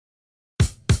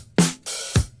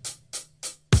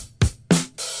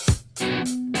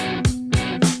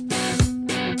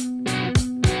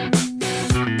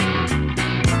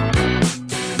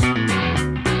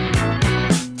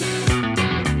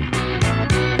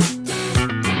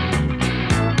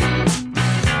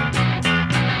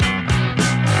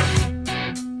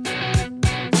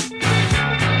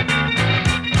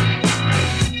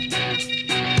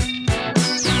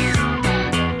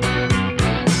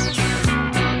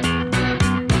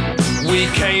We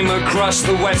came across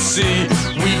the West Sea.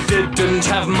 We didn't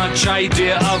have much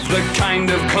idea of the kind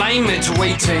of climate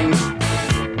waiting.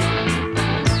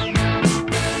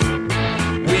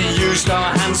 We used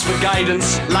our hands for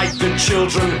guidance, like the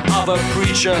children of a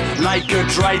preacher, like a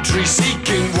dry tree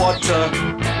seeking water,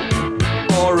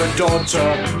 or a daughter.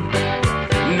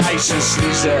 Nice and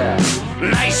sleazy,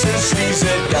 nice and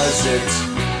sleazy does it.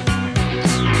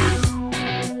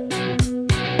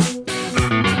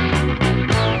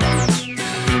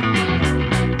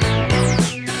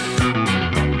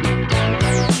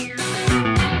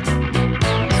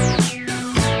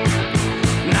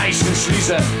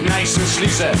 Nice and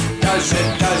sleazy, does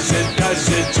it, does it, does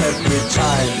it every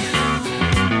time.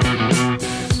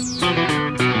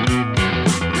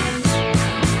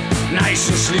 Nice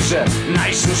and sleazy,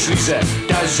 nice and sleazy,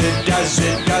 does it, does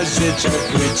it, does it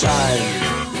every time.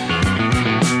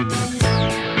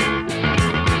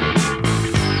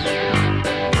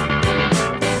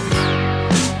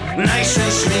 Nice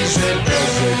and sleazy,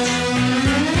 does it.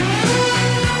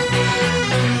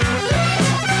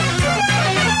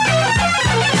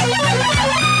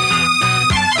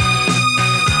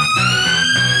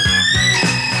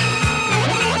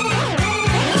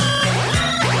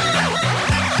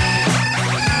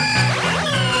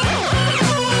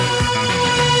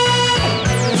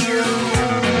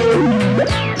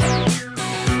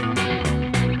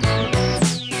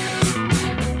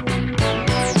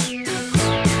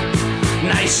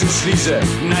 Nice and sleazy,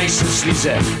 nice and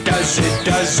sleazy, does it,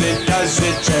 does it, does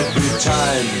it every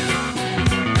time.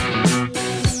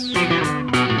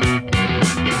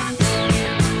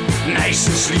 Nice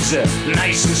and sleazy,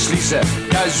 nice and sleazy,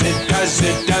 does it, does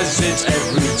it, does it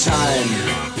every time.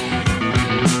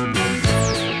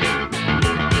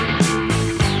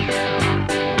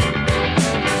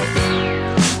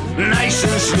 Nice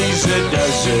and sleazy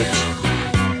does it.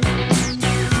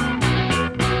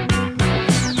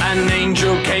 An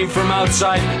angel came from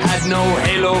outside, had no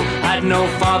halo, had no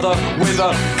father, with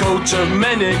a coat of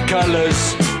many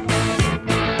colors.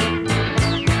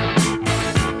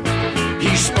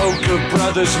 He spoke of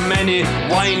brothers many,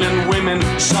 wine and women,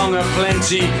 song of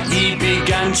plenty. He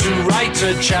began to write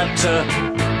a chapter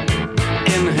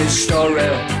in his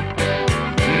story.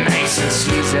 Nice and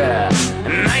sleazy,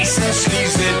 nice and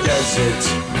sleazy does it.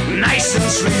 Nice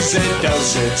and sleazy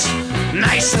does it.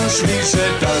 Nice and sleazy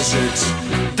does it.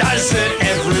 Does it